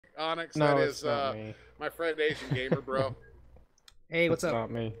Onyx. No, That it's is not me. my friend Asian Gamer, bro. Hey, what's It's up?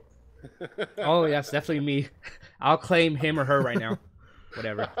 not me. Oh, yes, definitely me. I'll claim him or her right now.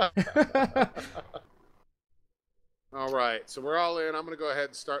 Whatever. All right, so we're all in. I'm going to go ahead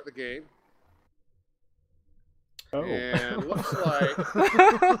and start the game. Oh. And looks like...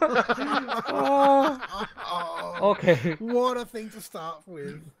 Oh, okay. What a thing to start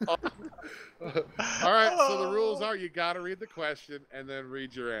with. All right, so the rules are you got to read the question and then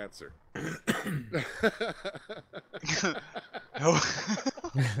read your answer.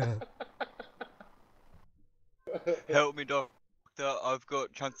 Help me, doctor. I've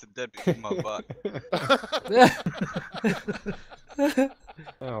got cancer debit in my butt.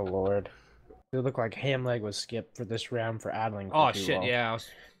 Oh lord. It looked like Hamleg was skipped for this round for idling. For Oh, too shit, long. yeah.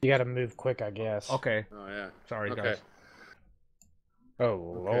 You gotta move quick, I guess. Okay. Oh, yeah. Sorry, Okay. guys. Oh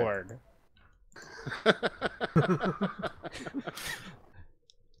lord.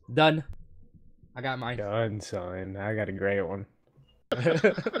 Done. I got mine. Done, son. I got a great one.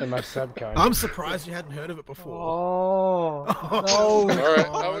 In my subconscious. I'm surprised you hadn't heard of it before. Oh, All no. right,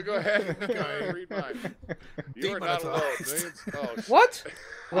 I'm going to go ahead and read mine. You are not alone. Demonetized. What?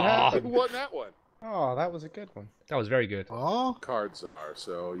 What Aw. happened? Who won that one? Oh, that was a good one. That was very good. Oh, Cards are,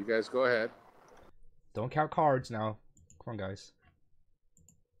 so you guys go ahead. Don't count cards now. Come on, guys.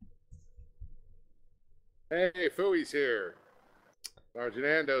 Hey, Fooey's here. Sergeant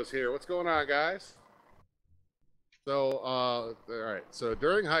Ando's here. What's going on, guys? So, all right. So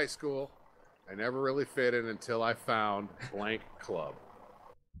during high school, I never really fit in until I found blank club.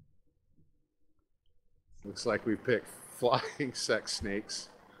 Looks like we picked flying sex snakes.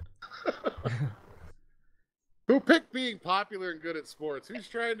 Who picked being popular and good at sports? Who's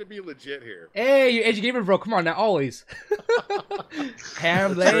trying to be legit here? Hey, you edgy gamer bro. Come on now, always.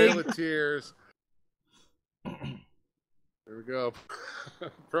 Trail Hamleg. of Tears. There we go.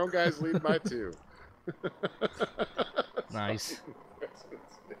 Prone guys lead by 2. Nice.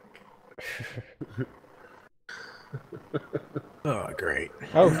 oh, great.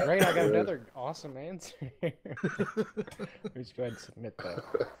 Oh, great. I got another awesome answer. Let's go ahead and submit that.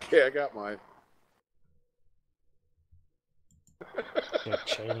 Okay, I got mine. Yeah,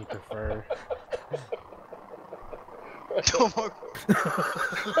 Cheney prefer. Oh my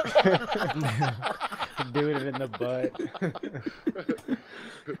Doing it in the butt.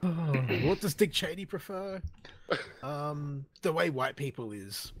 What does Dick Cheney prefer? The way white people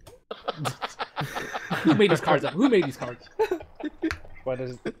is. Who made these cards up? Who made these cards? What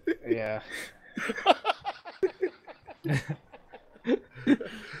is? Yeah. Yeah,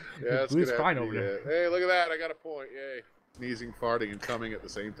 that's Who's gonna crying have to over be there? it. Hey, look at that! I got a point. Yay! Sneezing, farting, and coming at the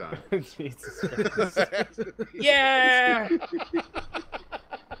same time. Jesus Christ. Yeah.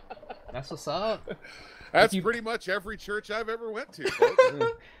 That's what's up. That's pretty much every church I've ever went to, folks.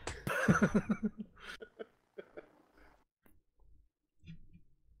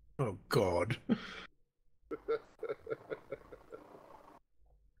 Oh, God.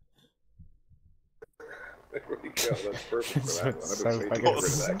 There we go. That's perfect for that one. So I've been fucking waiting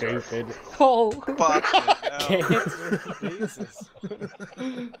for that card. stupid. Oh. Cancer. Jesus.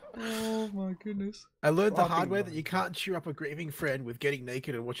 Oh my goodness. I learned the Floppy hard way one. that you can't cheer up a grieving friend with getting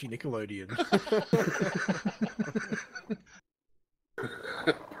naked and watching Nickelodeon.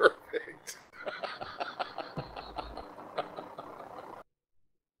 Perfect.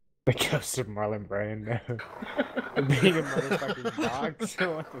 The ghost of Marlon Brando. Being a motherfucking box.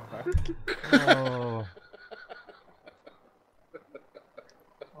 What the fuck? Oh.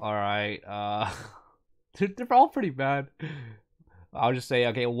 All right. They're all pretty bad. I'll just say,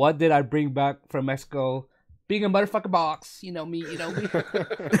 okay, what did I bring back from Mexico? Being a motherfucking box. You know me. You know me.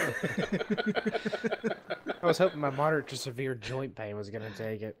 I was hoping my moderate to severe joint pain was gonna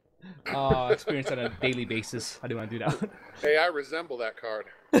take it. Experience on a daily basis. I do want to do that. Hey, I resemble that card.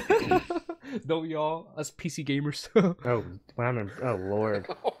 Don't we all? Us PC gamers. Oh, when I'm in, oh lord.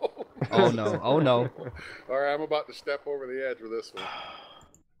 Oh no. Oh no. All right, I'm about to step over the edge with this one.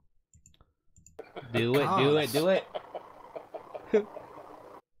 Do it. Do it. Do it.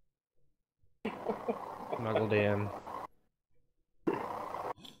 Snuggled in.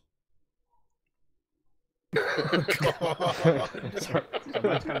 Sorry,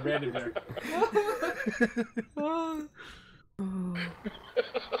 that's kind of random there.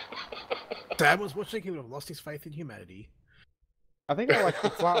 Dad was watching, he would have lost his faith in humanity. I think I like the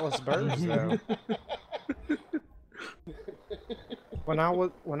flightless birds though.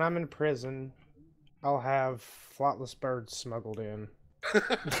 When I'm in prison, I'll have flightless birds smuggled in.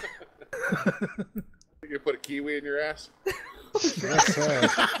 You put a kiwi in your ass? Yes, sir.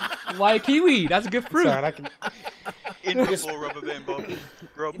 Why a kiwi? That's a good fruit. Sorry, I can. In before rubber band Bob.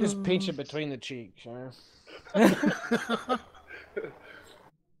 Rob. You just pinch it between the cheeks, huh?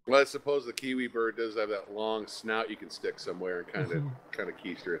 Well, I suppose the kiwi bird does have that long snout you can stick somewhere and kind of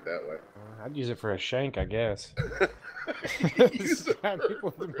keister it that way. I'd use it for a shank, I guess. Use the Stab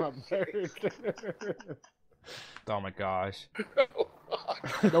people with my bird. Oh my gosh. Oh,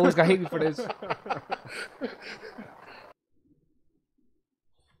 fuck. No one's gonna hate me for this.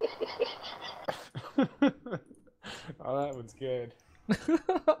 Oh, that one's good.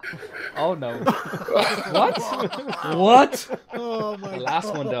 Oh no. What? What? Oh my The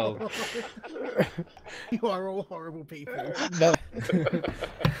last one though. You are all horrible people. No.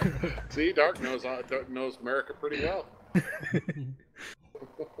 See, Dark knows America pretty well.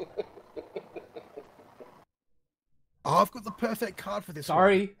 Oh, I've got the perfect card for this.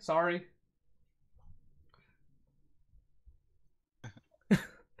 Sorry. No.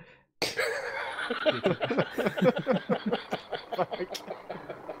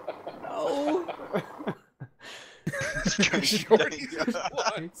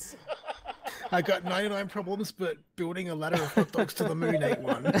 I got 99 problems, but building a ladder of hot dogs to the moon ain't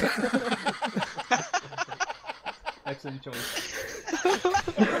one. Excellent choice.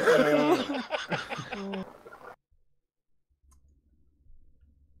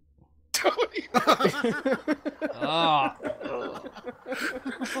 Tony. Ah.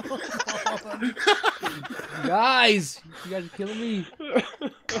 Guys, you guys are killing me.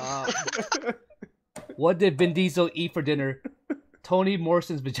 What did Vin Diesel eat for dinner? Toni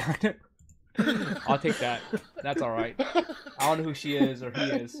Morrison's vagina. I'll take that. That's all right. I don't know who she is or he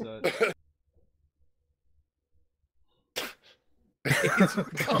is. So.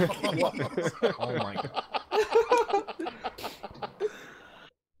 Oh my god.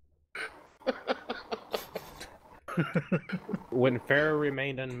 When Pharaoh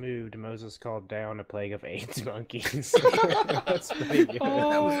remained unmoved, Moses called down a plague of AIDS monkeys. That's pretty good.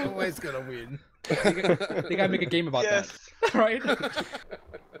 That was always gonna win. They gotta make a game about that, right?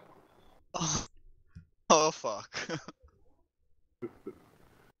 Oh fuck.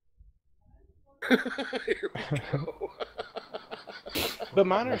 Here we go. But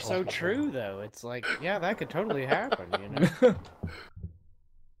mine are so true, though. It's like, yeah, that could totally happen, you know?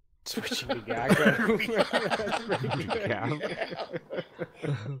 Switching to Geico. That's pretty good. Yeah.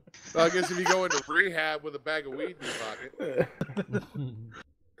 Well, I guess if you go into rehab with a bag of weed in your pocket.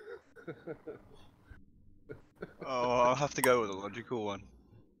 Oh, I'll have to go with a logical one.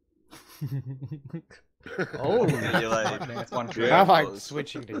 Oh, Simulate one for I like $8.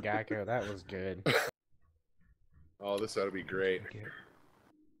 switching to Geico. That was good. Oh, this ought to be great.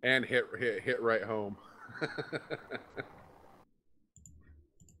 And hit right home.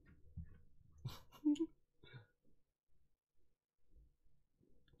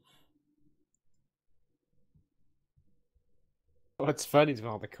 What's funny is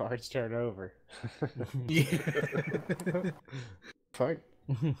when all the cards turn over. Yeah. Fine.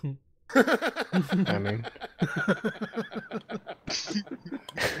 I mean.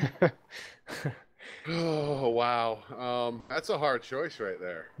 Oh wow, that's a hard choice right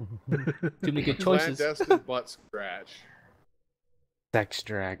there. too many good choices. Clandestine butt scratch. Sex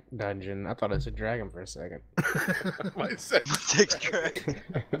dungeon. I thought it was a dragon for a second. My sex Sex track.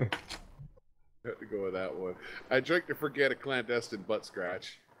 have to go with that one. I drink to forget a clandestine butt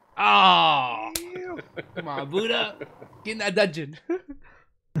scratch. Ah, come on, Buddha, get in that dungeon.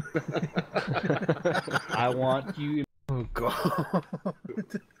 I want you. Oh god.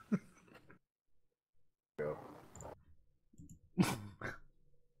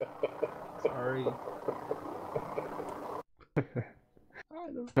 Sorry.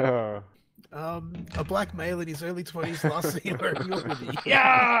 Oh. A black male in his early 20s last seen wearing a hoodie.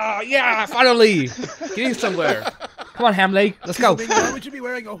 Yeah, finally, getting somewhere. Come on, Hamleg, let's go. I mean, why would you be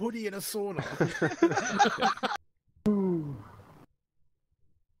wearing a hoodie in a sauna?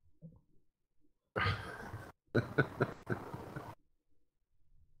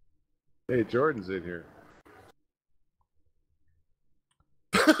 Hey, Jordan's in here.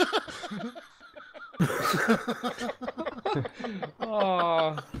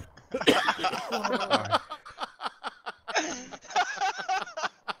 Oh.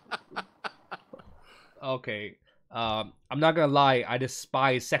 Okay. I'm not gonna lie. I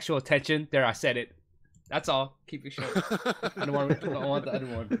despise sexual attention. There, I said it. That's all. Keep it short. I don't want the other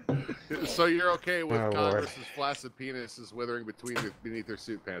one. So you're okay with Oh, Lord. Congress's flaccid penis withering beneath their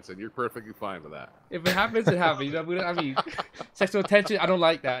suit pants, and you're perfectly fine with that. If it happens, it happens. You know, I mean, sexual attention. I don't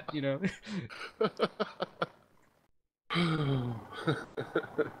like that. You know.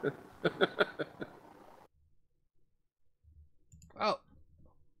 Oh.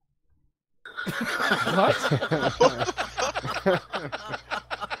 What?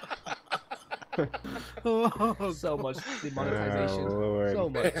 Oh, So much demonetization. Oh, Lord. So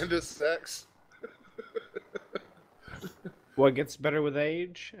much. And a sex. What gets better with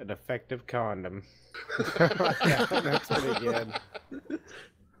age? An effective condom. Yeah, that's pretty good.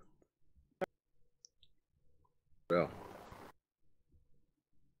 Well,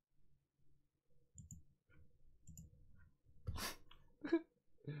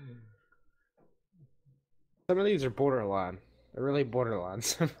 Some of these are borderline. They're really borderline.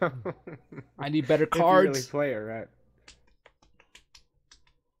 I need better If you really cards. play it right.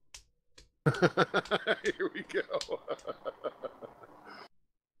 here we go.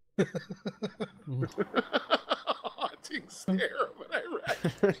 Haunting stare of an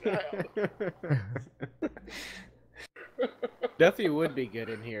irrational child. Duffy would be good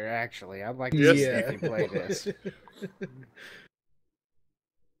in here, actually. I'd like to Yes, see yeah. Duffy play this.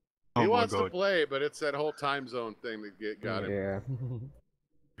 Oh He my wants to god. play, but it's that whole time zone thing that got him.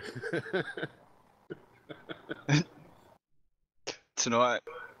 Yeah. Tonight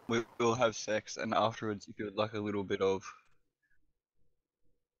we will have sex, and afterwards, if you would like a little bit of.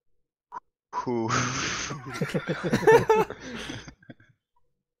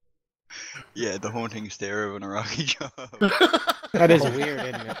 Yeah, the haunting stare of an Iraqi job. That is weird,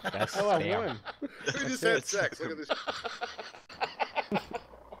 isn't it? That's Oh, I spam. won. We just had sex. Look at this.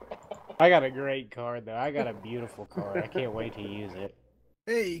 I got a great card, though. I got a beautiful card. I can't wait to use it.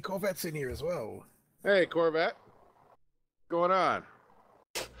 Hey, Corvette's in here as well. Hey, Corvette. What's going on?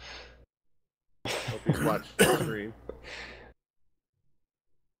 Hope he's watching the stream.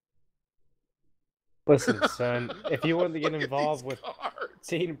 Listen, son, if you want to get Look at involved these with cards.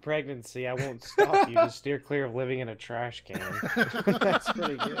 teen pregnancy, I won't stop you. Just steer clear of living in a trash can. That's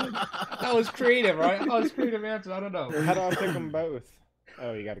pretty good. That was creative, right? That was creative answer. I don't know. How do I pick them both?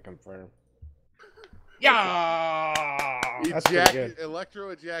 Oh, you got to confirm. Yeah. That's pretty good.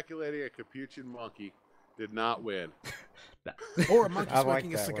 Electro-ejaculating a Capuchin monkey did not win. Or a monkey I like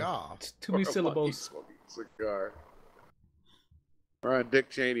smoking a that one. cigar. Too many Or a syllables. monkey smoking a cigar. We're on Dick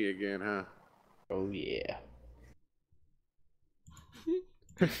Cheney again, huh? Oh, yeah.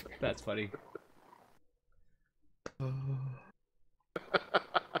 That's funny.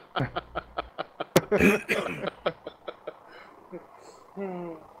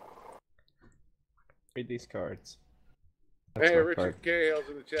 Read these cards. Hey, my Richard card. Cahill's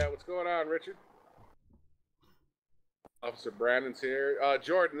in the chat. What's going on, Richard? Officer Brandon's here.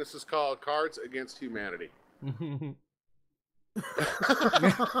 Jordan, this is called Cards Against Humanity. Hey,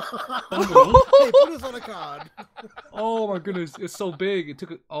 put us on a card. Oh my goodness, it's so big. It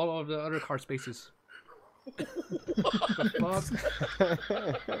took all of the other card spaces. Fuck.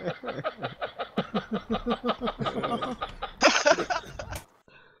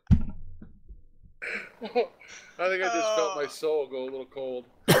 I think I just felt my soul go a little cold.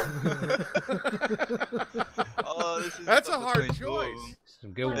 Oh, this is That's a tough hard between two of choice. them.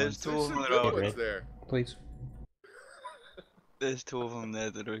 Some good There's ones. two There's of some them that good are. ones there. Please. There's two of them there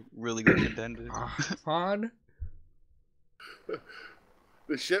that are really good contenders. Han?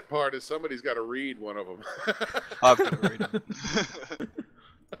 The shit part is somebody's got to read one of them. I've got to read them.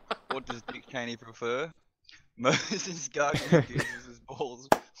 What does Dick Cheney prefer? Moses gargling Jesus' his balls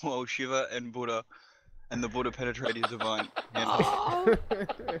while Shiva and Buddha and the Buddha penetrate his divine hand.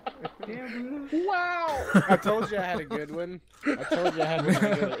 Wow! I told you I had a good one. I told you I had one to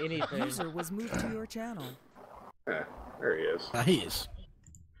go with anything. User was moved to your channel. There he is. He is.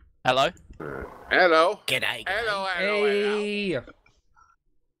 Hello? Hello. G'day. Hello, hello, hello. Hey!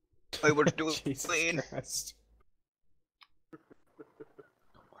 Wait, what do Jesus we Christ.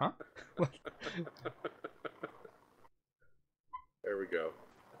 Huh? There we go.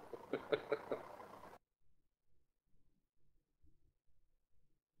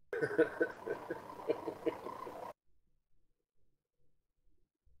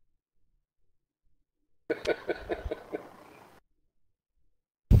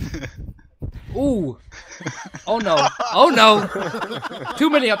 Ooh! Oh no! Oh no! Too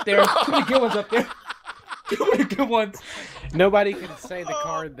many up there! Too many good ones up there! Too many good ones! Nobody can say the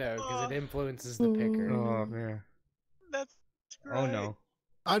card, though, because it influences the picker. Oh man. That's great. Oh no.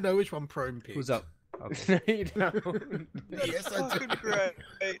 I know which one Prone picked. Who's up? Okay. No, you don't. Yes, I do. Fucking great.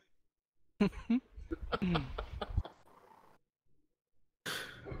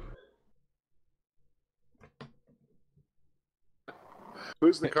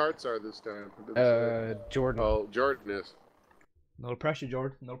 Who's the cards are this time? Jordan. Oh, Jordan is. No pressure,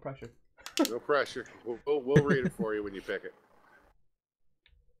 Jordan. No pressure. No pressure. We'll read it for you when you pick it.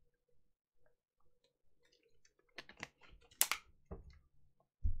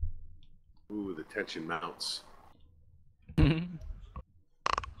 Ooh, the tension mounts.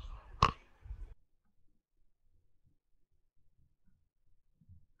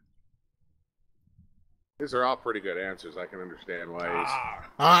 These are all pretty good answers. I can understand why he's...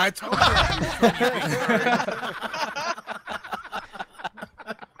 I told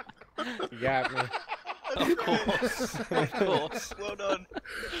you. You got me. Of course. Of course. Well done.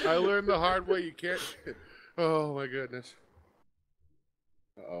 I learned the hard way. You can't... Oh, my goodness.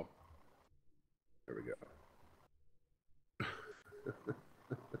 Uh-oh. There we go.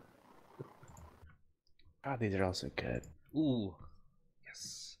 God, these are all so good. Ooh.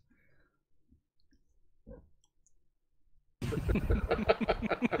 Yes.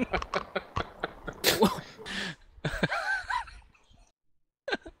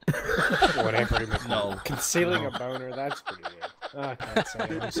 Whatever. No. Concealing a boner, that's pretty good. Oh, I can't say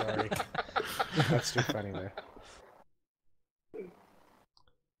it, I'm sorry. That's too funny there.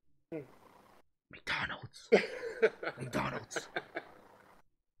 McDonald's. McDonald's.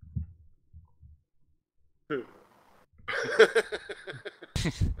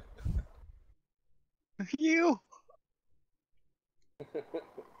 You.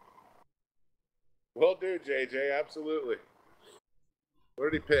 Well, do, JJ, absolutely.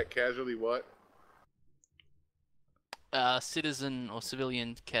 What did he pick? Casualty what? Citizen or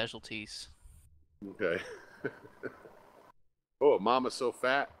civilian casualties. Okay. Oh, Mama's so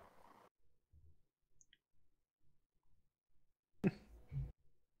fat.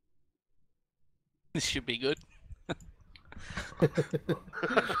 This should be good.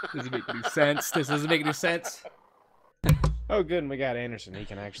 Doesn't make any sense. This doesn't make any sense. Oh, good, and we got Anderson. He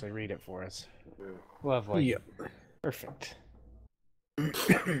can actually read it for us. Yeah. Lovely. Yep. Perfect.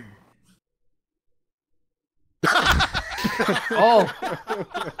 Oh.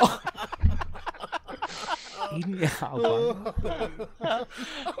 Eating album.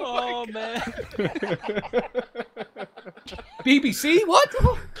 Oh man. BBC? What?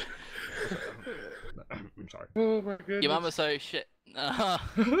 I'm sorry. Oh, my goodness. Your mama's so shit. You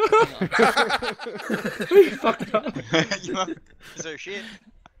fucked up. So shit.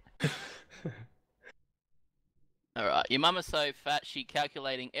 Alright, your mama's so fat she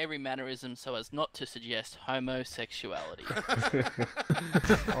calculating every mannerism so as not to suggest homosexuality.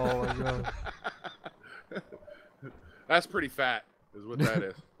 Oh my god. That's pretty fat, is what that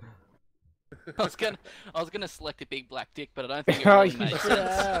is. I was gonna select a big black dick, but I don't think it Oh, really you makes should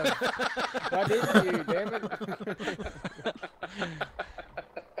sense. have. Why didn't you? Damn it.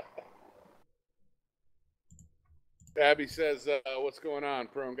 Abby says, what's going on,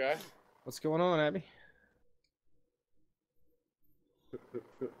 prone guy? What's going on, Abby?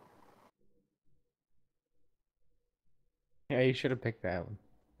 Yeah, you should have picked that one.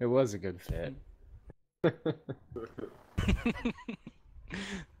 It was a good fit. Right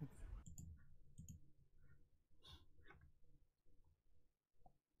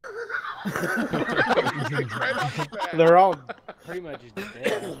off the bat. They're all pretty much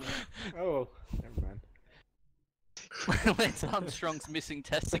dead. Oh, never mind. Lance Armstrong's missing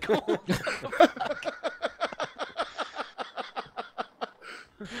testicle.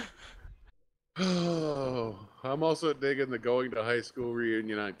 Oh, I'm also digging the going to high school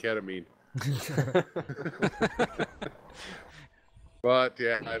reunion on ketamine. But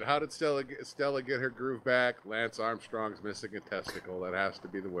yeah, and how did Stella get her groove back? Lance Armstrong's missing a testicle. That has to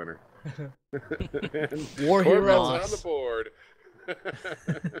be the winner. And War Corvettes heroes. on the board.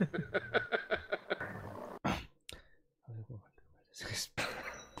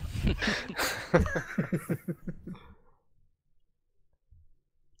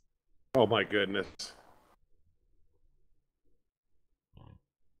 Oh my goodness.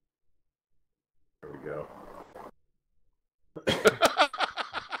 There we go.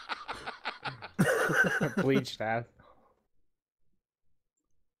 Bleached ass.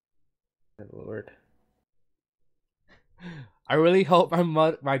 Good Lord. I really hope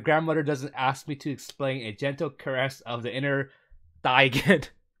my grandmother doesn't ask me to explain a gentle caress of the inner thigh again.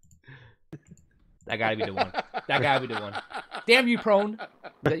 That gotta be the one. That gotta be the one. Damn you, prone. Is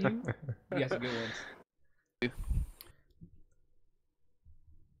that you? You got some good ones.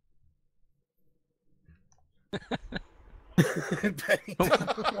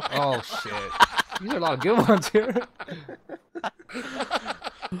 Oh shit. These are a lot of good ones here.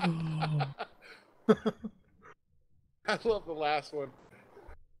 I love the last one.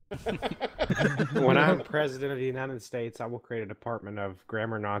 When I'm president of the United States, I will create a department of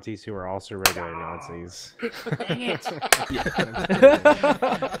grammar Nazis who are also regular Nazis. Dang it.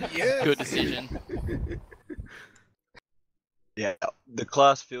 Yes. Good decision. Yeah, the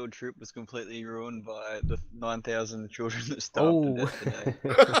class field trip was completely ruined by the 9,000 children that starved to Oh. death today.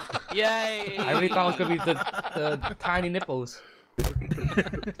 Yay! I really thought it was gonna be the tiny nipples.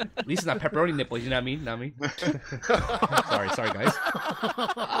 At least it's not pepperoni nipples. You know what I mean? Know what I mean? Sorry, guys.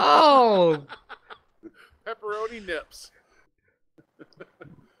 Oh. Pepperoni nips.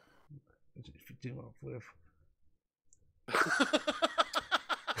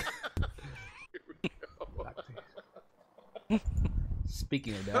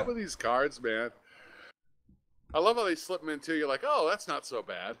 Speaking of Some that, of these cards, man. I love how they slip them in too. You're like, oh, that's not so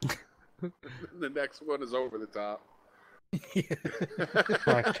bad. The next one is over the top. the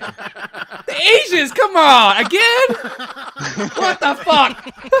Asians, come on, again? What the fuck?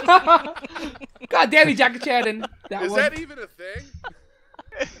 God damn it, Jackie Chan. That Is one. that even a thing?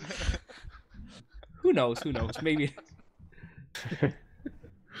 Who knows? Who knows? Maybe.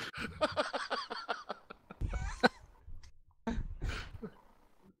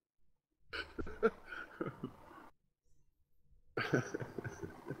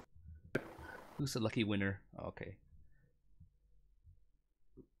 Who's the lucky winner? Okay.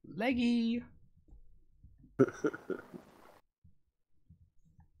 Leggy.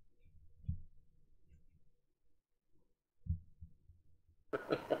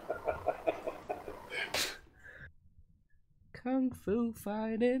 Kung Fu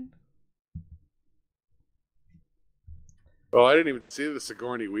fighting. Oh, I didn't even see the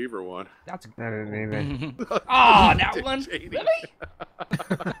Sigourney Weaver one. That's I didn't either. oh, that Dick one. Cheney. Really?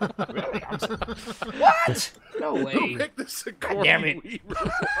 Really? What? No Who way. picked the Sigourney damn it.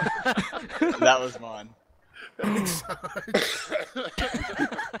 Weaver? That was mine.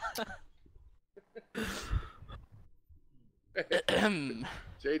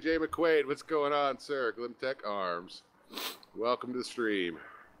 JJ McQuaid, what's going on, sir? Glimtech Arms. Welcome to the stream.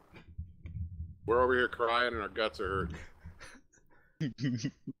 We're over here crying and our guts are hurting. I'm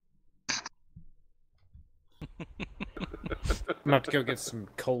gonna have to go get some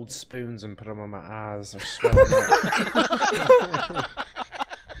cold spoons and put them on my eyes. They're swelling up.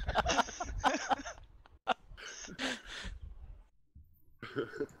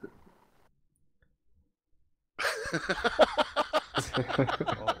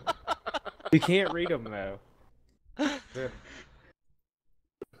 You can't read them though.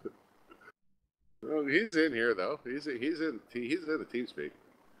 Well, he's in here though. He's in the TeamSpeak.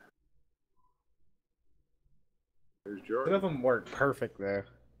 There's None Jordan. of them work perfect though.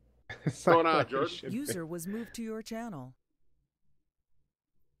 What's going on, Jordan? User was moved to your channel.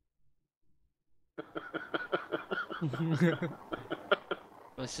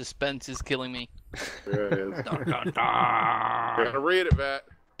 The suspense is killing me. There it is. Dun, dun, You dun. gotta read it, Vat.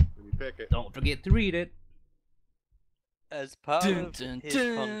 When you pick it. Don't forget to read it. As part Dun, of dun, his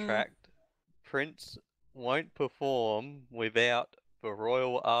dun. contract, Prince won't perform without the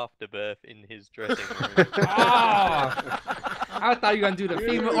royal afterbirth in his dressing room. I thought you were gonna do the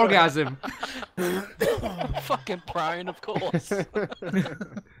female orgasm. Fucking prone, of course.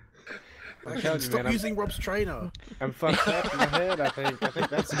 I'm telling you, Stop man, using Rob's trainer. I'm fucked up in the head. I think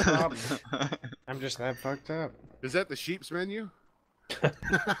that's the problem. I'm just that fucked up. Is that the sheep's menu?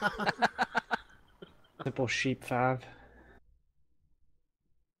 Simple sheep 5.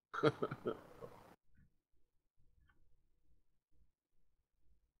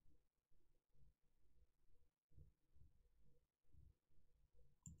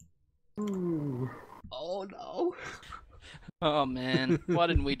 Oh no. Oh man, why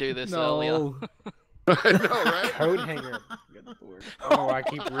didn't we do this earlier? No. I know, right? Coat hanger. Good lord. I don't know why I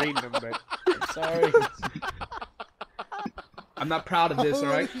keep reading them, but I'm sorry. I'm not proud of this,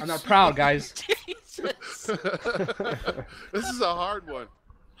 alright? I'm not proud, guys. Jesus. This is a hard one.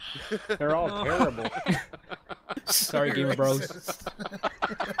 They're all terrible. Sorry, Gamer Bros.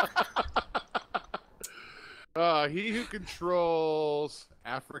 He who controls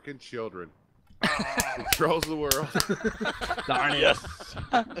African children controls the world. Darn it. Yes.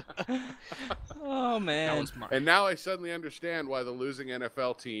 Oh That man. was smart. And now I suddenly understand why the losing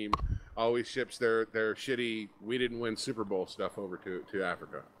NFL team always ships their shitty "we didn't win Super Bowl" stuff over to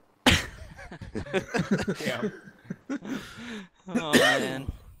Africa. Yeah. Oh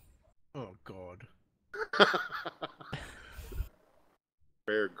man. Oh God.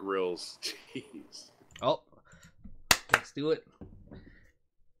 Bear Grylls. Jeez. Oh. Let's do it.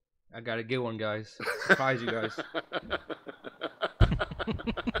 I got a good one, guys. Surprise you guys.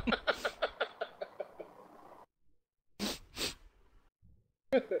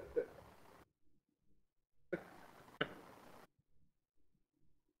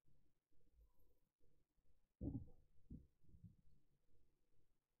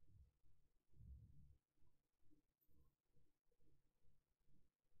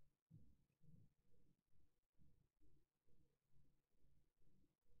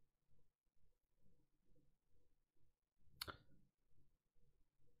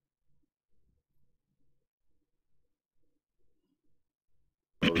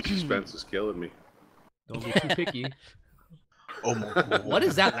 Oh, the suspense is killing me. Don't be too picky. Oh my god. What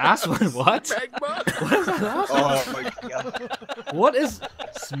is that last one? What? Magma? What is that last one? Oh my god. What is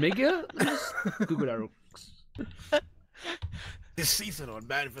Smiga? Google that. This season on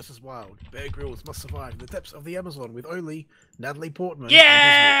Man vs. Wild, Bear Grylls must survive in the depths of the Amazon with only Natalie Portman.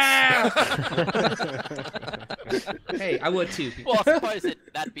 Yeah! Hey, I would too. Well, I suppose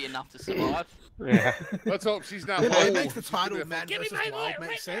that'd be enough to survive. Yeah. Let's hope she's not. Well, old. it makes the She's gonna title be Man "Give me vs. my Wild lawyer make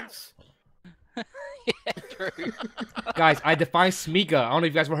right sense. Yeah, true. Guys, I define Smiga. I don't know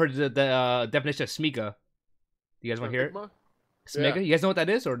if you guys ever heard the definition of Smiga. Do you guys want to hear it? Magma? Smiga? Yeah. You guys know what that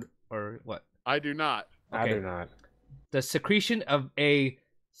is, or what? I do not. I Okay. do not. The secretion of a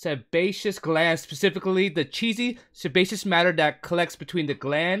sebaceous gland, specifically the cheesy sebaceous matter that collects between the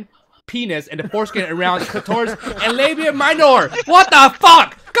gland, penis, and the foreskin around the clitoris and labia minor. What the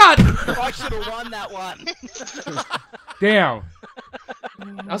fuck? God I should have won that one. damn.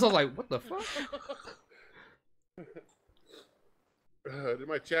 I was like, what the fuck? Did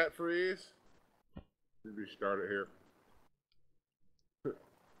my chat freeze? Let me restart it here.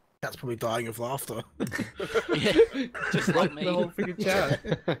 That's probably dying of laughter. Yeah, just like The whole me. freaking chat.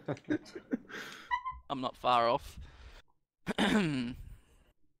 I'm not far off. Alright,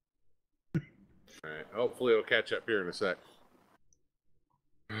 hopefully it'll catch up here in a sec.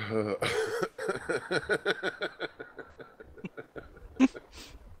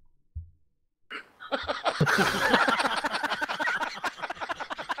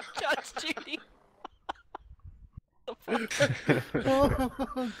 Judge Judy. Oh,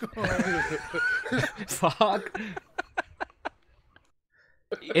 God. Fuck.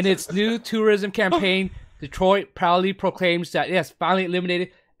 In its new tourism campaign, Detroit proudly proclaims that it has finally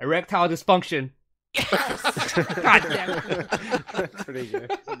eliminated erectile dysfunction. God damn it. That's pretty good.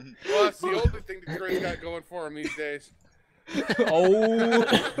 Well, that's the only thing Detroit's got going for him these days. Oh.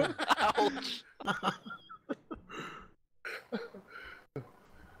 Ouch.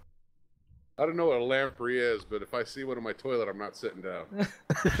 I don't know what a lamprey is, but if I see one in my toilet, I'm not sitting down.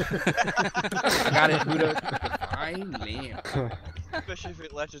 I got it, Buddha. Fine lamp. Especially if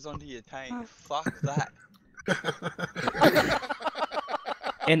it latches onto your tank. Fuck that.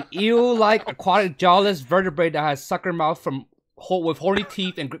 An eel-like aquatic jawless vertebrate that has sucker mouth with horny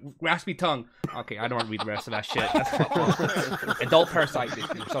teeth and raspy tongue. Okay, I don't want to read the rest of that shit. That's fucked up. Adult parasite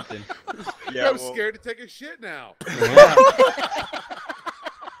or something. Yeah, I'm scared to take a shit now.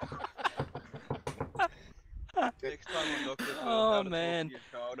 Next time on Doctor Phil, Oh, how to man. talk to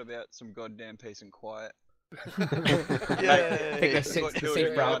your child about some goddamn peace and quiet. Yeah. Take a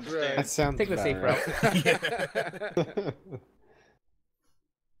safe route. That sounds Take the safe about route.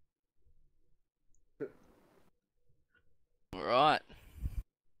 right. All right.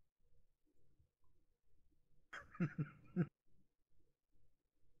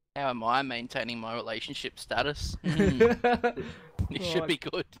 How am I maintaining my relationship status? It should be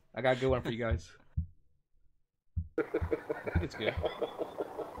good. I got a good one for you guys. It's good.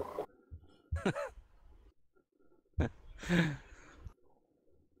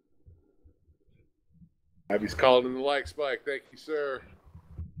 Abby's calling in the like spike. Thank you, sir.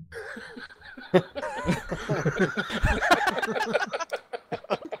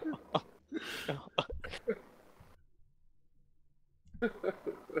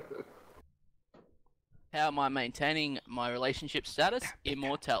 How am I maintaining my relationship status?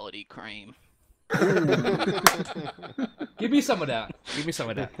 Immortality cream. Give me some of that. Give me some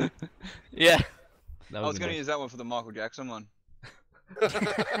of that. Yeah. That I was a gonna nice- use that one for the Michael Jackson one.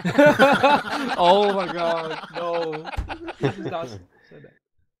 Oh my god, no. Just not said that.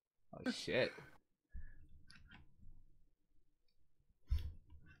 Oh shit.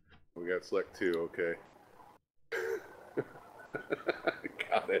 We got select 2, okay.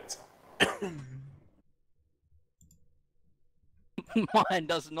 Got it. Mine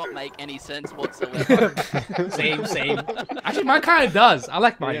does not make any sense whatsoever. Same. Actually, mine kind of does. I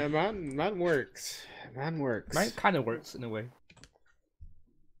like mine. Yeah, mine works. Mine works. Mine kind of works in a way.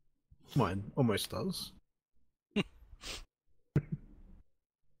 Mine almost does.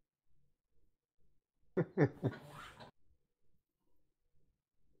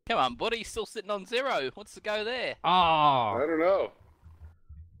 Come on, buddy, still sitting on 0. What's the go there? I Oh, don't know.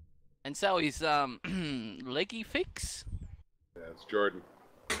 And so he's leggy fix. Yeah, it's Jordan.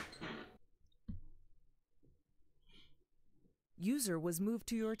 User was moved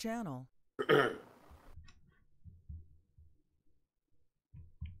to your channel.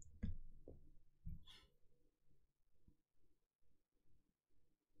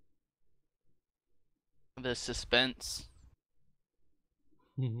 The suspense.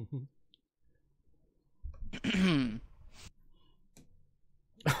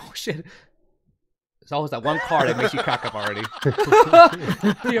 shit. It's always that one card that makes you crack up already.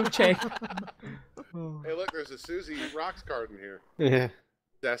 Check. Hey, look, there's a Susie Rocks card in here. Yeah.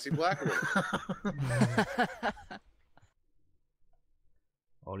 Sassy Blackwood.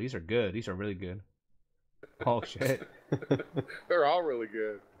 Oh, these are good. These are really good. Oh shit. They're all really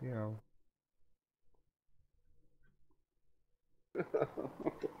good. You know.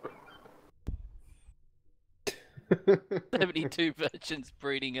 72 virgins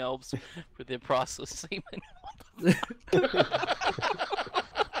breeding elves with their priceless semen.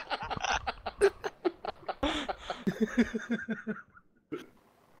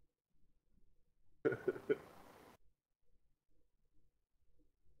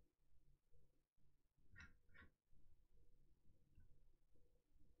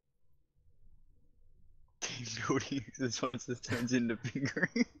 Team building exercise that turns into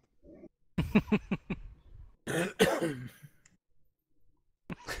fingering.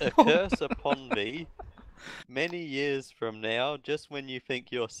 A curse upon thee. Many years from now, just when you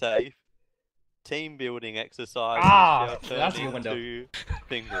think you're safe, team building exercises shall turn that's a good one, though. into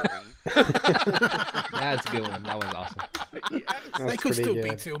fingering. That's a good one. That was awesome. They That's could still pretty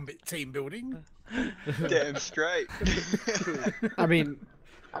be good. team building. Damn straight. I mean,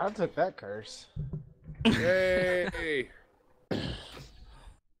 I took that curse. Yay!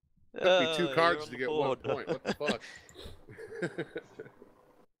 Took me 2 cards to you're get on 1 board. point. What the fuck?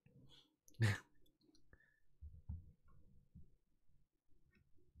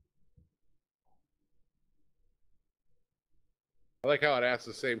 I like how it asks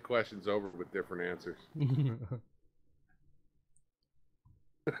the same questions over with different answers. Here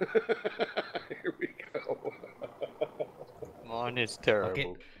we go. Mine is terrible.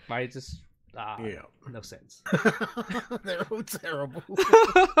 Okay. Mine just Yeah. no sense. They're all terrible.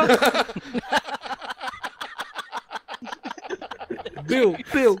 Bill.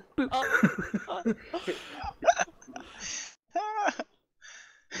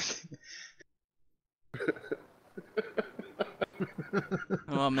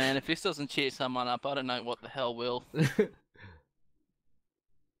 Oh man, if this doesn't cheer someone up, I don't know what the hell will.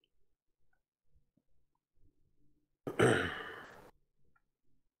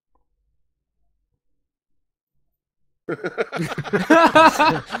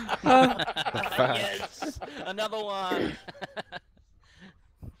 Yes, another one.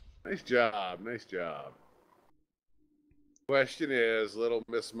 Nice job. Nice job. Question is, Little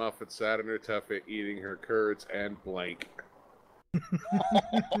Miss Muffet sat in her tuffet eating her curds and blank.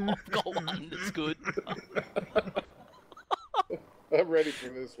 Got one that's good. I'm ready for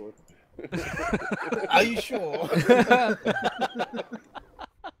this one. Are you sure?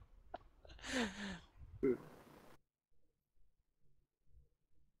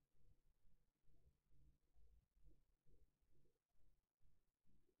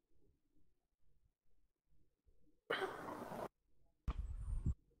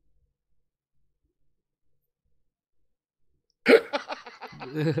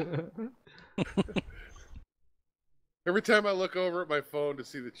 Every time I look over at my phone to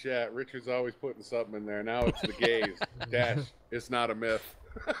see the chat, Richard's always putting something in there. Now it's the gays. Dash, it's not a myth.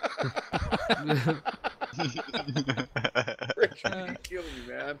 Richard, you killing me,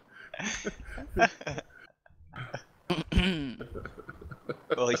 man.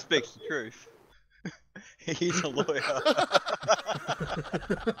 Well, he speaks the truth. He's a lawyer.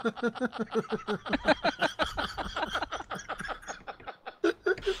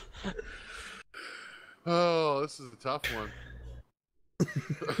 Oh, this is a tough one.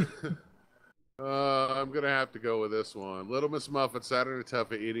 I'm gonna have to go with this one. Little Miss Muffet sat in her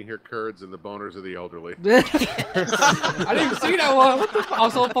tuffet eating her curds and the boners of the elderly. I didn't even see that one. What the I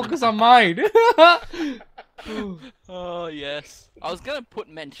was so focused on mine. Oh yes, I was gonna put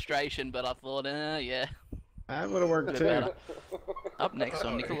menstruation, but I thought, yeah, That would have worked bit too. better. Up next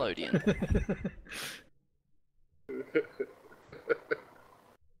on Nickelodeon.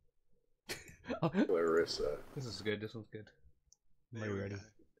 Clarissa. This is good. This one's good. Am I There we ready? go.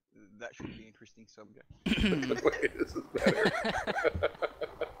 That should be an interesting subject. Wait, this is better.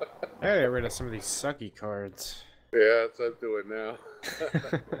 I gotta get rid of some of these sucky cards. Yeah, that's what I'm doing now.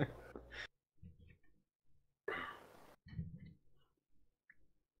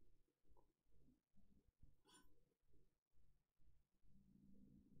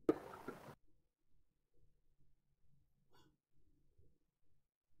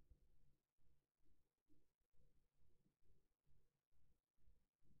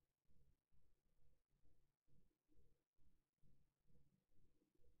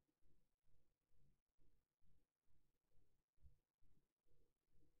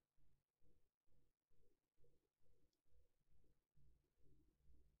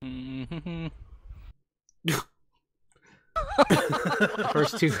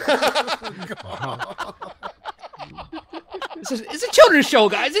 First two. It's a children's show,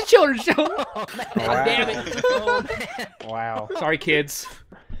 guys. It's a children's show. Wow. Damn it. Oh, man. Wow. Sorry, kids.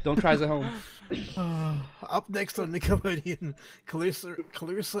 Don't try this at home. Up next on Nickelodeon,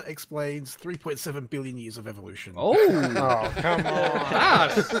 Clarissa explains 3.7 billion years of evolution. Oh. Oh, come on.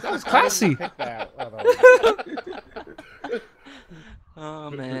 Gosh, that was classy. Pick that. Oh,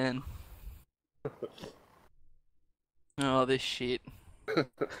 man. Oh, this shit.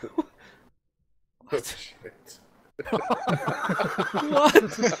 What? Shit.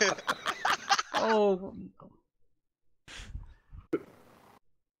 What? Oh.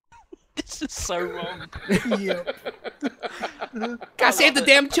 This is so wrong. Yep. God, save the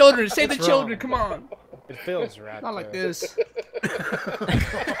damn children. Save It's the children. wrong. Come on. It feels right. Not like though. this.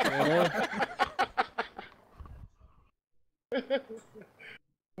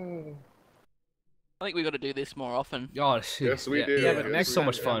 I think we got to do this more often. Oh, shit. Yes, we do. Yeah, Yes, but next we so do.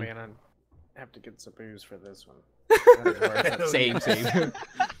 much fun. I mean, I have to get some booze for this one. That is worth it. Same.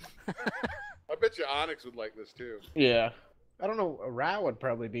 I bet you Onyx would like this too. Yeah. I don't know. Ra would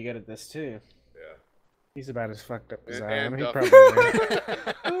probably be good at this too. Yeah. He's about as fucked up as I And am. He Duff. probably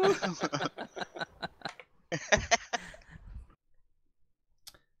would.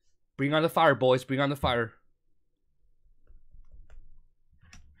 Bring on the fire, boys. Bring on the fire.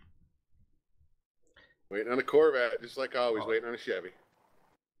 Waiting on a Corvette, just like always, waiting on a Chevy.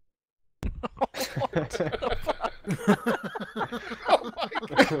 Oh my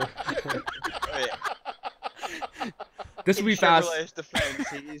god. This will be In fast. Chevrolet's defense,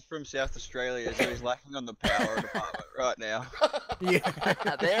 he's from South Australia, so he's lacking on the power department right now. Yeah.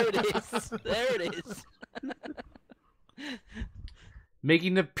 There it is. There it is.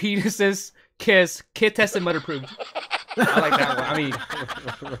 Making the penises kiss. Kid tested mother proved. I like that one. I mean,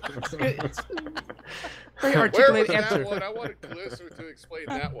 it's good. It's very Where was articulate that answer. one? I wanted Calissa to explain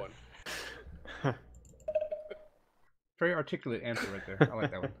that one. Very articulate answer right there. I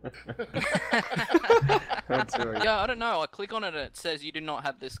like that one. That's right. Yeah, I don't know. I click on it and it says you do not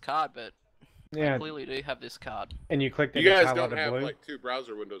have this card, but I Yeah, clearly do have this card. and you clicked You it guys and don't highlighted have blue. like two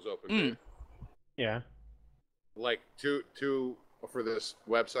browser windows open, do you? Yeah. Like two for this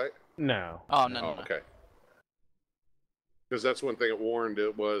website? No. Oh, no, Oh, no. okay. Because that's one thing it warned.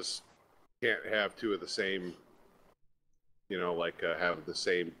 It was can't have two of the same. You know, like have the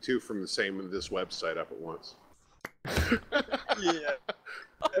same two from the same this website up at once. Yeah.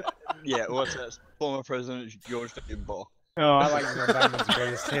 Yeah, what's that? Former President George W. Bush. Oh, I like the Diamond's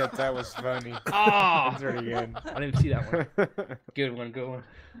greatest hit. That was funny. Ah, That's pretty good. I didn't see that one. Good one. Good one.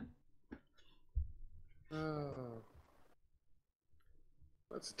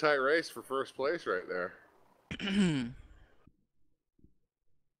 That's a tight race for first place right there.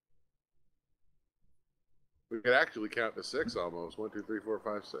 We could actually count to 6 almost. 1, 2, 3, 4,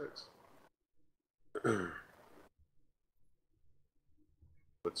 5, 6.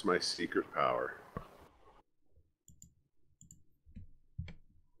 What's my secret power?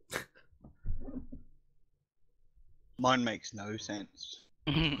 Mine makes no sense.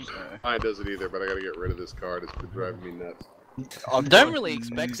 So, Mine doesn't either, but I gotta get rid of this card. It's been driving me nuts. I've Don't got really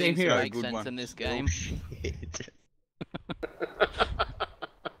expect Same things to here. make good sense ones. in this Oh, game. shit.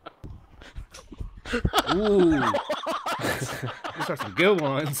 Ooh, these are some good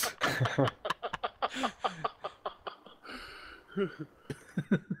ones.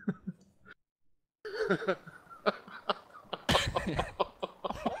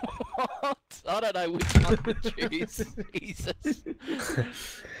 What? I don't know which one to choose. Jesus.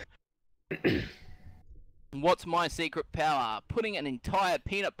 What's my secret power? Putting an entire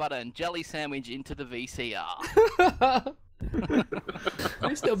peanut butter and jelly sandwich into the VCR.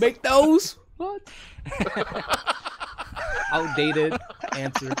 They still make those? What? Outdated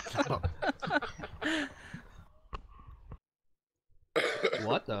answer.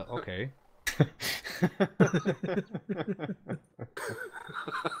 What the? Okay.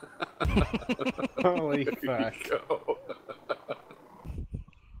 Holy There fuck. you go.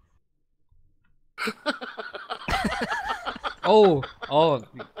 Oh, oh.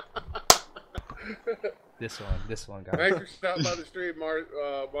 This one, guys. Thanks for stopping by the stream,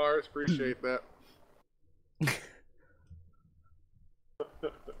 Mars. Appreciate that.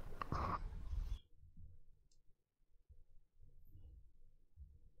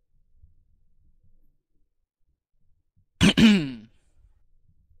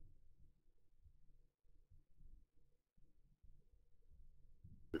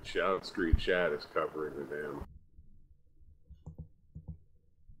 The shout screen chat is covering the damn.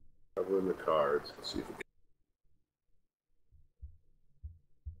 Covering the cards. Let's see if we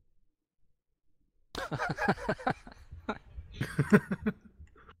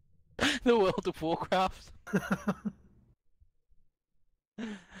The World of Warcraft.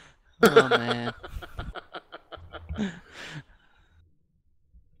 Oh man.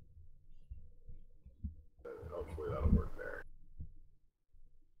 Hopefully that'll work there.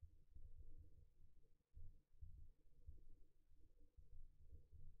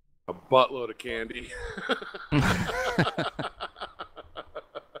 A buttload of candy.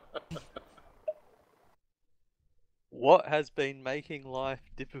 What has been making life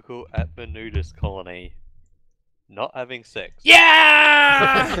difficult at the nudist colony? Not having sex.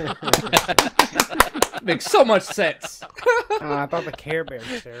 Yeah! Makes so much sense. I thought the Care Bear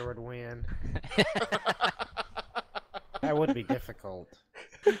stare would win. That would be difficult.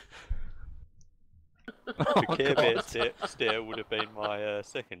 The Care Bear stare would have been my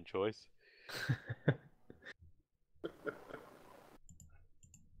second choice.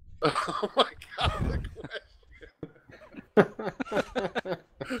 Oh my god, the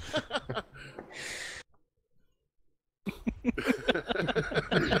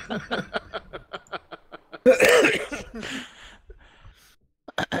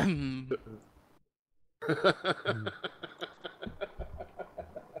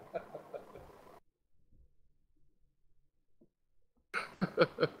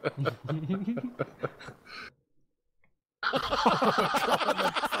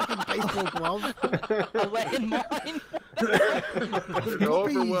Baseball glove. A landmine. An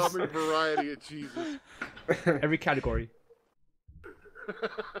overwhelming variety of cheeses. Every category.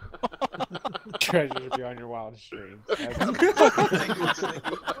 Treasure would be on your wildest dreams.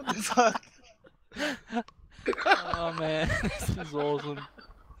 Oh man, this is awesome.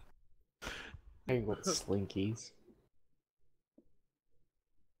 Tangled slinkies.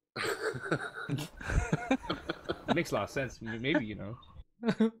 It makes a lot of sense. Maybe, you know.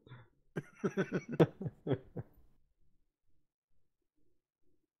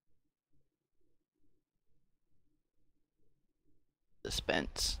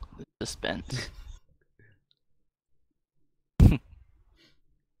 Suspense. Suspense.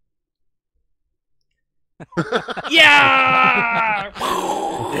 Yeah!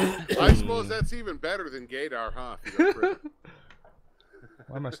 I suppose that's even better than Gaydar, huh? If you got Brit.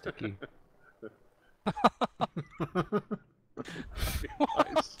 Why am I sticky?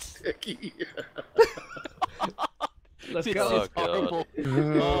 Sticky. Let's This go. is horrible.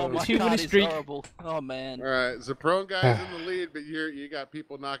 Oh, my 2 card minute is streak. horrible. Oh man. All right, Zaprone guy's in the lead, but you got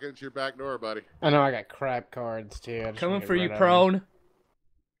people knocking at your back door, buddy. I know I got crap cards too. I just Coming wanna get for you, rid of them. prone.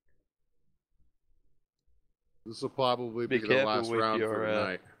 This will probably be Be the careful last with round your, for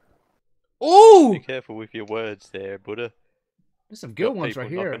tonight. Ooh! Be careful with your words there, Buddha. There's some good Got ones people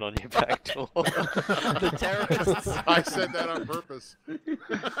right here. knocking on your back door. The terrorists. I said that on purpose.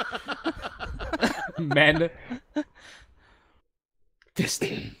 Men.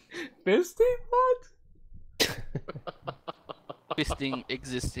 Fisting. Fisting? What? Fisting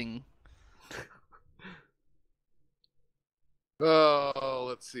existing. Oh,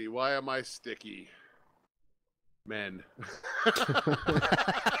 let's see. Why am I sticky? Men.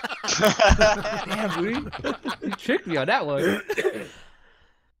 Damn, Woody. You tricked me on that one.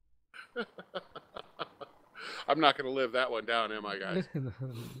 I'm not going to live that one down, am I, guys?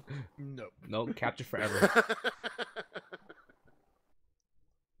 Nope. Nope, captured forever.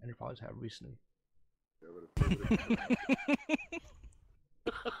 And you probably have recently.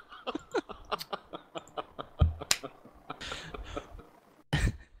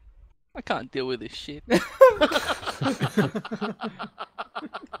 I can't deal with this shit.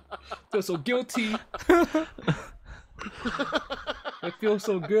 Feel so guilty. I feel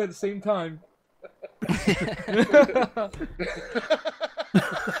so good at the same time.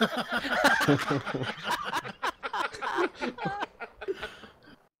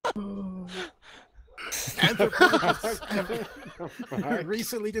 Anthropologists have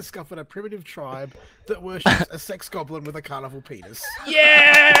recently discovered a primitive tribe that worships a sex goblin with a carnival penis.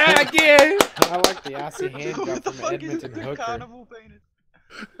 Yeah, again. I like the assy hand What job the from fuck Edmonton is the hooker. carnival penis?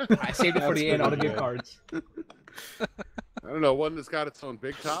 I saved it for the end. All the gift cards. I don't know. One that's got its own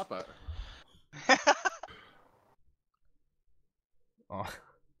big top. Oh.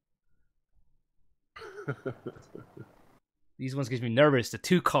 These ones gives me nervous. The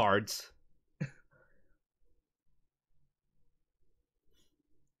 2 cards.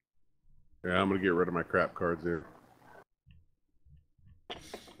 Yeah, I'm going to get rid of my crap cards here.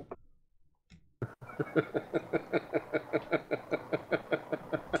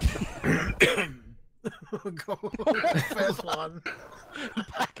 Oh, God. First one.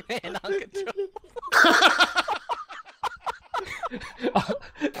 Pac-Man Uncontrollable.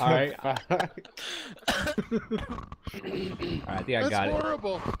 All right. I think I That's got it.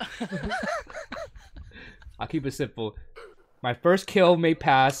 horrible. I'll keep it simple. My first kill may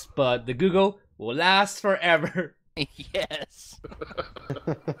pass, but the Google will last forever. Yes.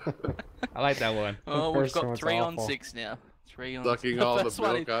 I like that one. Oh, we've first one got was 3 on awful. 6 now. 3 on Sucking the all the first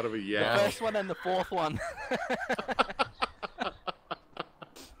one milk out of a The yak. first one and the fourth one.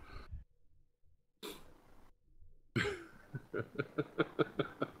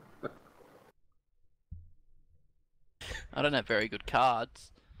 I don't have very good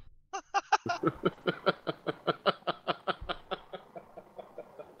cards.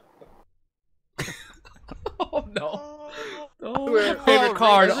 Oh no. Oh, Favorite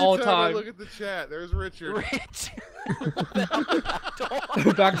card every all time I time. look at the chat. There's Richard. Rich.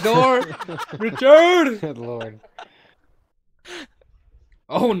 Back door. Richard. Good lord.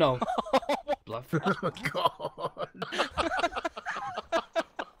 Oh no. Bluff. Oh God.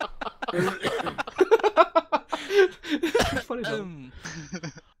 Funny though.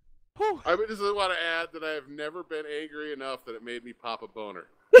 I just want to add that I have never been angry enough that it made me pop a boner.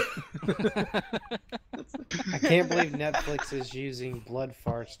 I can't believe Netflix is using blood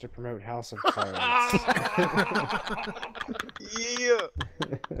farts to promote House of Cards. Yeah.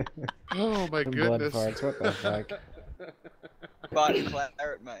 Oh my Blood goodness. farts, what the fuck? But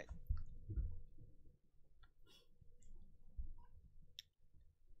claret, mate.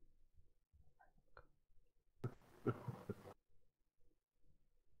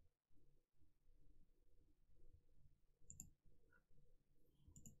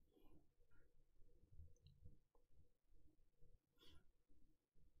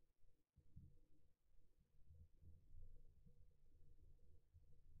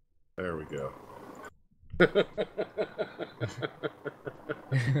 There we go.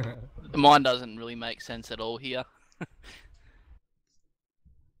 Mine doesn't really make sense at all here.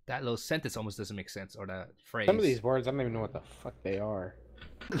 That little sentence almost doesn't make sense, or that phrase. Some of these words, I don't even know what the fuck they are.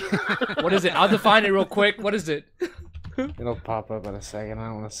 What is it? I'll define it real quick. What is it? It'll pop up in a second. I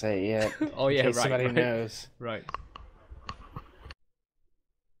don't want to say it yet. Oh yeah, in case right. somebody right. knows. Right.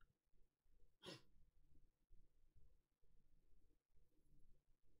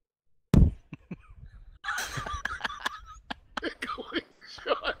 Going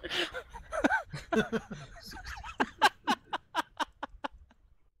shot.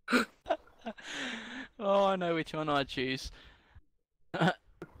 Oh, I know which one I choose.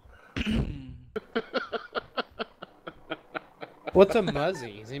 What's a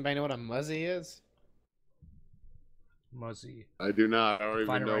muzzy? Does anybody know what a muzzy is? Muzzy. I do not. I don't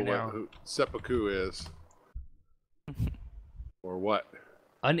Find even it know right what now. who seppuku is. Or what.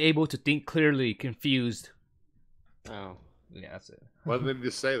 Unable to think clearly, confused. Oh. Yeah, that's it. Why didn't they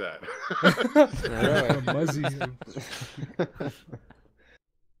just say that? Really? Muzzy.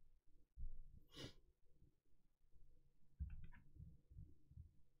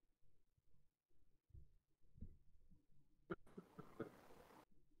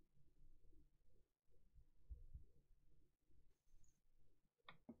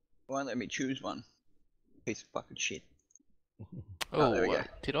 Won't let me choose one. Piece of fucking shit. Oh, there we go.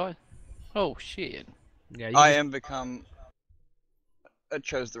 did I? Oh shit. Yeah, you I just- am become. I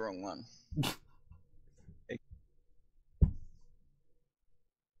chose the wrong one.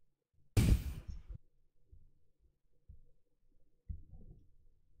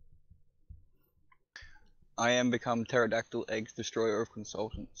 I am become pterodactyl eggs destroyer of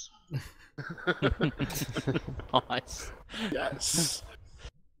consultants. Nice. Yes.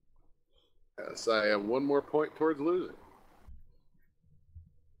 Yes, I am one more point towards losing.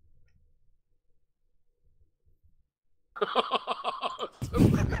 So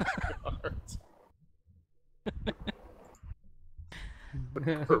many cards.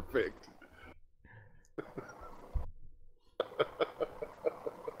 Perfect.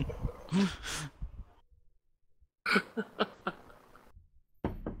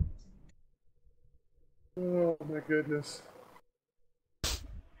 Oh my goodness.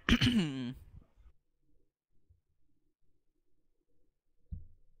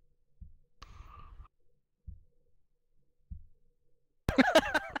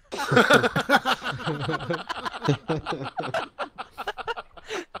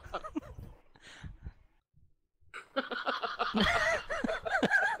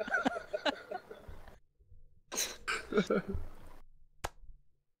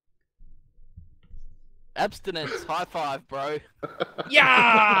 Abstinence, high five, bro.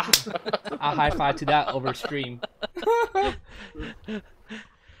 Yeah! I'll high five to that over stream.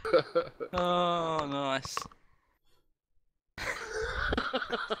 Oh, nice.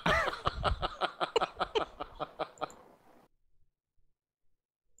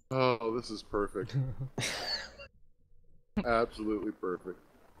 Oh, this is perfect. Absolutely perfect.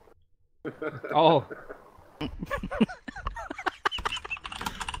 Oh.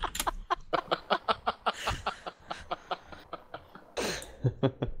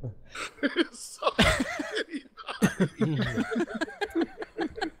 It's so shitty.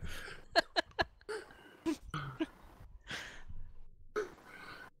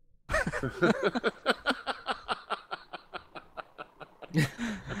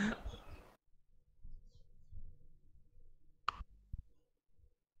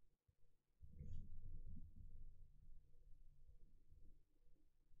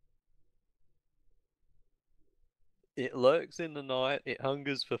 It lurks in the night, it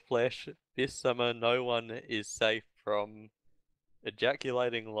hungers for flesh. This summer, no one is safe from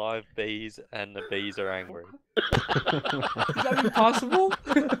ejaculating live bees, and the bees are angry. Is that even possible?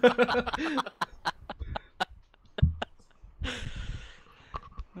 For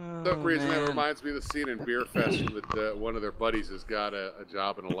some reason, that reminds me of the scene in Beer Fest when one of their buddies has got a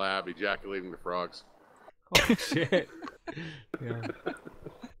job in a lab ejaculating the frogs. Oh shit. Yeah.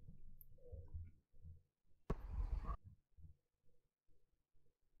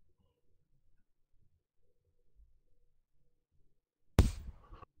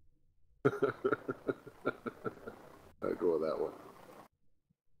 I'll go with that one.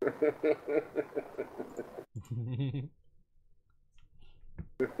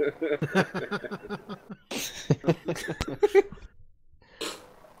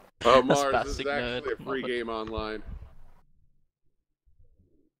 Oh, Mars, this is Spastic actually nerd. a free game online.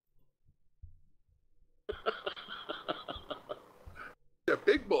 A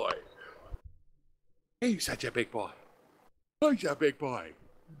big boy. Hey, you're such a big boy. Oh, you're a big boy.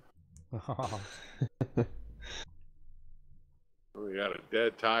 Oh, we got a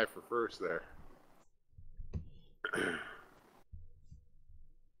dead tie for first there.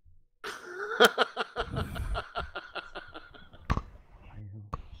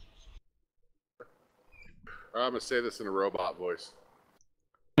 I'm gonna say this in a robot voice.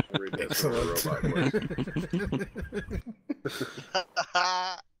 I'll read this in a robot voice.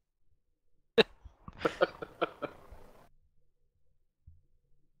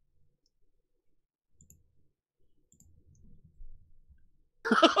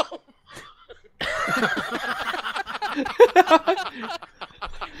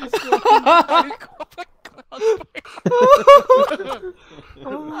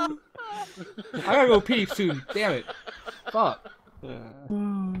 I gotta go pee soon. Damn it. Fuck.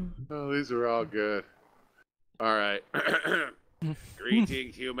 Oh, these are all good. All right.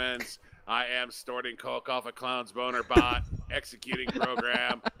 Greetings, humans. I am snorting coke off a clown's boner bot. Executing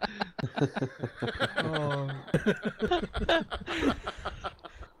program. Oh.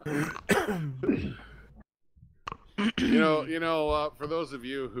 For those of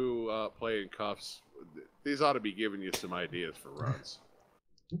you who play in Kuffs, these ought to be giving you some ideas for runs.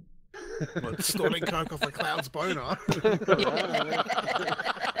 What, snorting coke off a clown's boner?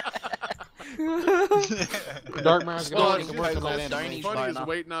 Dark Mire's gonna Well, have to work on that it's animation. funny as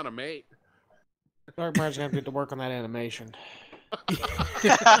waiting on a mate. Dark Mire's gonna have to get to work on that animation.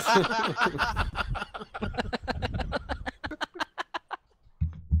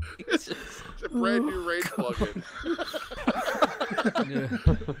 It's a brand new Rage plugin.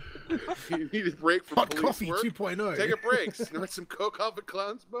 You need a break from Hot police coffee work? 2.0. Take a break. Snort some coke off a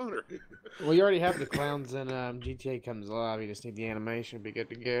clown's boner. Well, you already have the clowns in GTA Comes Alive. You just need the animation to be good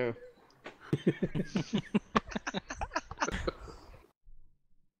to go.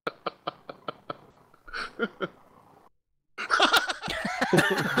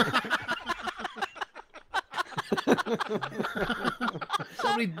 So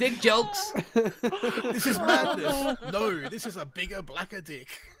many dick jokes. This is madness. No, this is a bigger, blacker dick.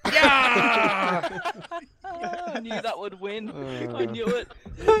 Yeah. I knew that would win. I knew it.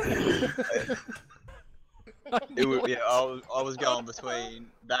 Yeah, I was going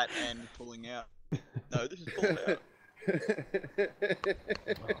between that and pulling out. No, this is pulling out.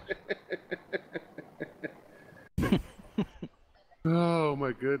 Oh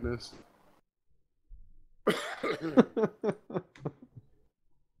my goodness.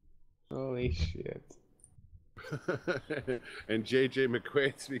 Holy shit. And JJ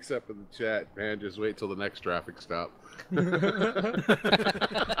McQuaid speaks up in the chat, man, just wait till the next traffic stop. We're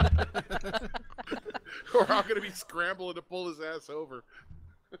all gonna be scrambling to pull his ass over.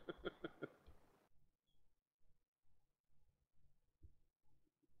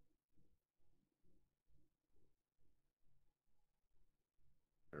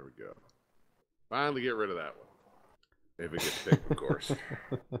 There we go. Finally get rid of that one. If it gets picked, of course.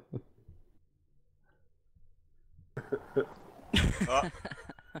 Oh,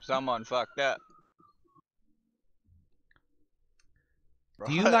 Someone fucked that.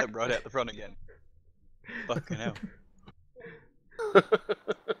 Do you Right, like- right out the front again. Fucking hell.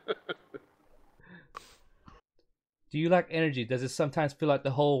 Do you like energy? Does it sometimes feel like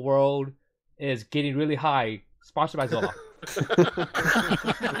the whole world is getting really high? Sponsored by Zola.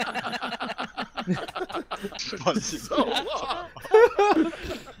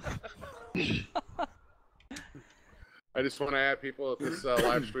 I just want to add, people, that this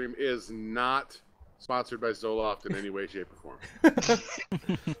live stream is not sponsored by Zoloft in any way, shape, or form.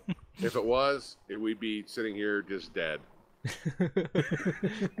 If it was, we'd be sitting here just dead.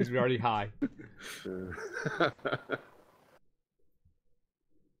 Because we're already high.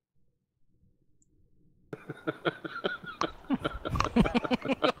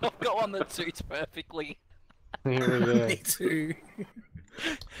 I've got one that suits perfectly. Here we go. Me too.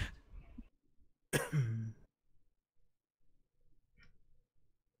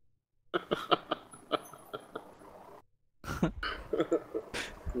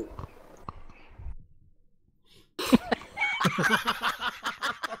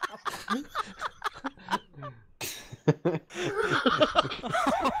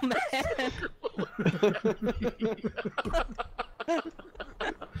 Oh man.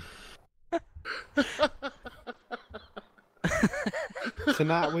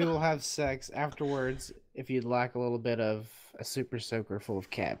 Tonight we will have sex. Afterwards, if you'd like a little bit of a super soaker full of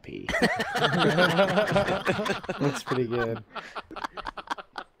cat pee. That's pretty good.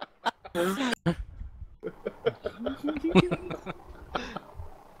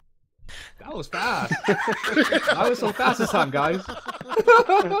 That was fast. I was so fast this time, guys.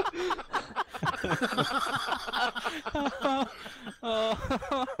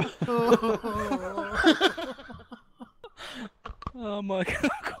 Oh my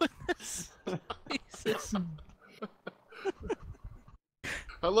goodness. Jesus.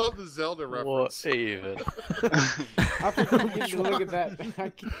 I love the Zelda reference. What even? I forget to look at that. I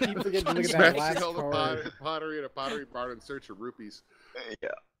keep forgetting to look at that last Smashing all the card. pottery in a pottery barn in search of rupees. Yeah.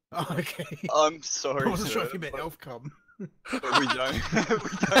 Oh, okay. I'm sorry, I wasn't sure sir, if you meant but elf cum. we don't. we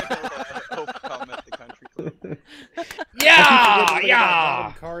don't allow elf cum at the country club. Yeah, That yeah.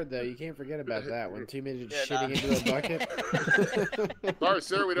 bottom card though, you can't forget about that. When two midgets Yeah, shitting nah. into a bucket. Sorry,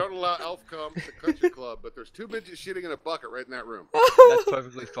 sir, we don't allow elf cum at the country club, but there's two midgets shitting in a bucket right in that room. That's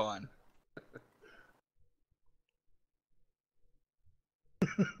perfectly fine.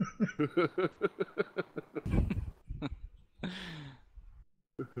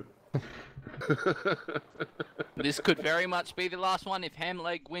 This could very much be the last one. If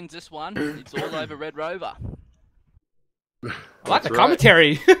Hamleg wins this one, it's all over Red Rover. I like That's the right.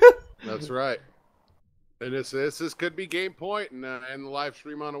 commentary. That's right. And this could be game point and the live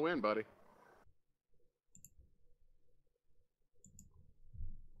stream on a win, buddy.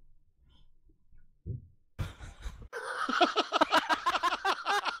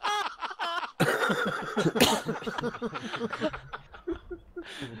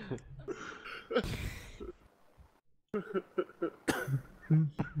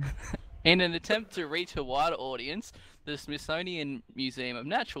 In an attempt to reach a wider audience, the Smithsonian Museum of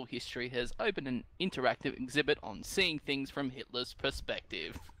Natural History has opened an interactive exhibit on seeing things from Hitler's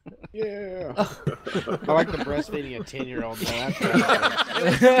perspective. Yeah. I like the breastfeeding a 10-year-old though.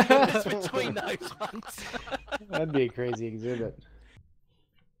 It's between those ones. That'd be a crazy exhibit.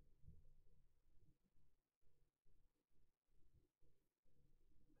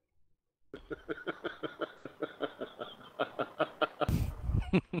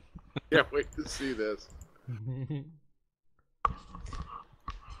 Can't wait to see this.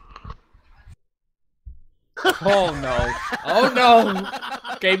 Oh no! Oh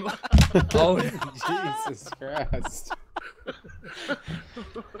no! Game. Oh Jesus Christ.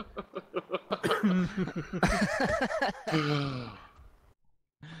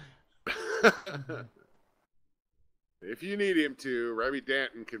 If you need him to, Remy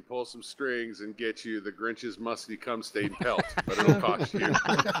Danton can pull some strings and get you the Grinch's musty cum stained pelt, but it'll cost you.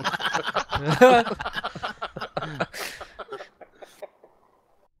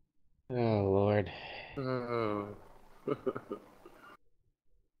 Oh Lord. Oh.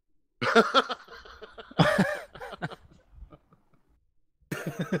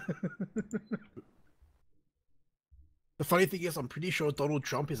 The funny thing is, I'm pretty sure Donald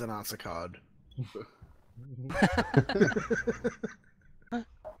Trump is an answer card.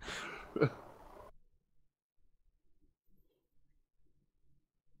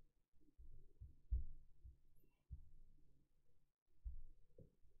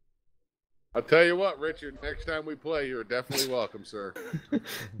 I'll tell you what, Richard. Next time we play, you're definitely welcome, sir.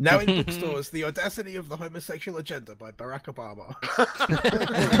 Now in bookstores, The Audacity of the Homosexual Agenda by Barack Obama.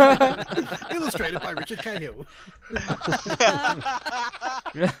 Illustrated by Richard Cahill.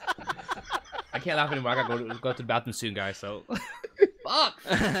 I can't laugh anymore. I gotta go to the bathroom soon, guys. So, fuck.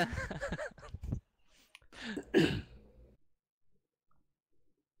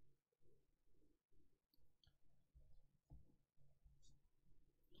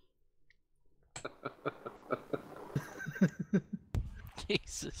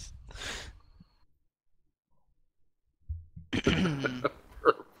 Jesus.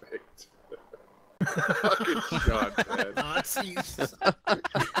 Perfect. Fucking Sean, man. Nazis.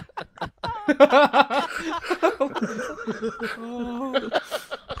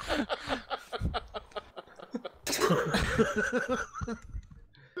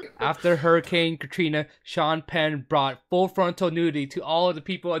 After Hurricane Katrina, Sean Penn brought full frontal nudity to all of the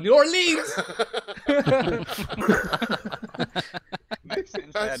people in New Orleans. Makes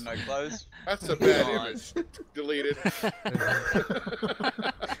sense. They had no clothes. That's a bad image. Deleted.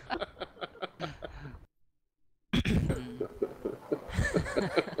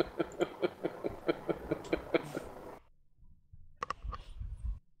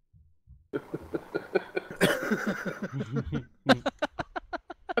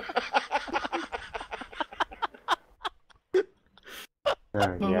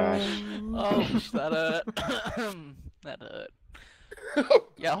 Oh gosh. Ouch, that hurt. That hurt.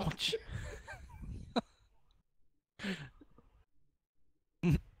 Ouch.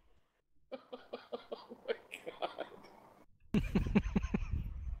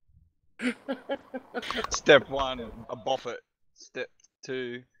 Step 1, a bop it. Step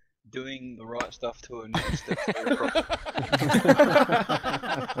 2, doing the right stuff to him. Step 3,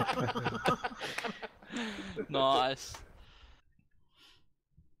 Nice.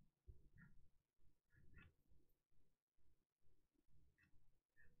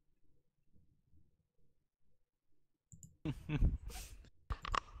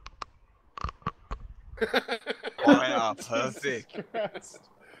 Wow, perfect.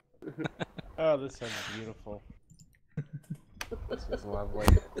 Oh, this sounds beautiful. This is lovely.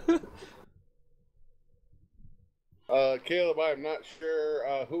 Caleb, I'm not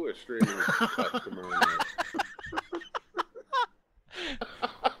sure who is streaming this customer.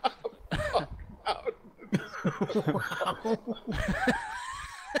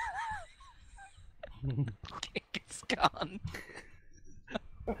 It's gone.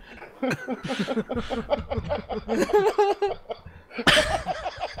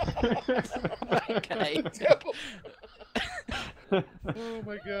 Okay. Oh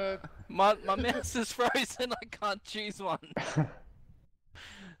my god. My mouse is frozen. I can't choose one.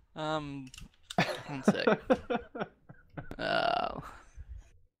 One sec. Oh.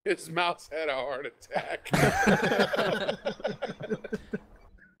 His mouse had a heart attack.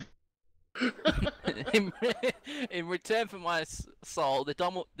 In return for my soul, the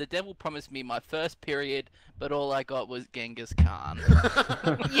devil promised me my first period, but all I got was Genghis Khan.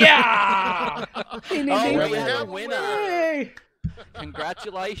 Yeah! Oh, we have a have a winner! Hey!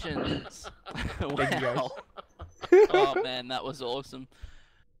 Congratulations! Thank you, guys. Wow. Oh man, that was awesome.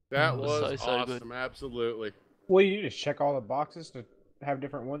 That was was so awesome. good. Absolutely. What do you do? Just check all the boxes to have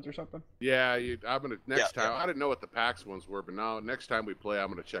different ones or something? Yeah, I'm gonna next Yeah, time. yeah. I didn't know what the PAX ones were, but now next time we play, I'm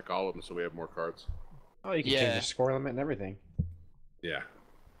gonna check all of them so we have more cards. Oh, you can Yeah. change the score limit and everything. Yeah,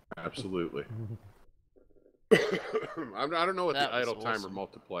 absolutely. I don't know what That the idle was timer awesome.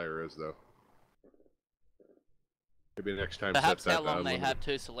 multiplier is though. Maybe next time. Perhaps set how that long they unlimited. have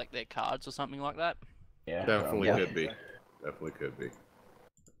to select their cards or something like that. Yeah. Definitely Yeah. could be. Definitely could be.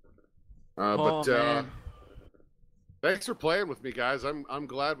 Oh, man. Thanks for playing with me, guys. I'm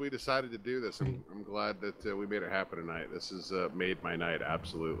glad we decided to do this. I'm glad that we made it happen tonight. This has made my night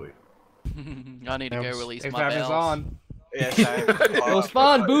absolutely. I need to go Thanks. release Thanks my for having us bells. on. Yeah, same. It was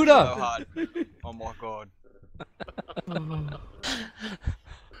fun, Buddha! So hard. Oh my god.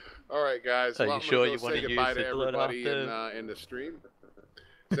 All right, guys. Are you I'm gonna sure go you say wanna goodbye use to the blood everybody after? in the stream.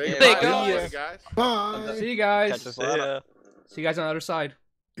 Say Yeah, goodbye, bye, to guys. everybody, guys. Bye. See you guys. Catch us See later. ya. See you guys on the other side.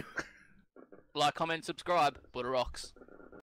 Like, comment, subscribe. BuddaRocks.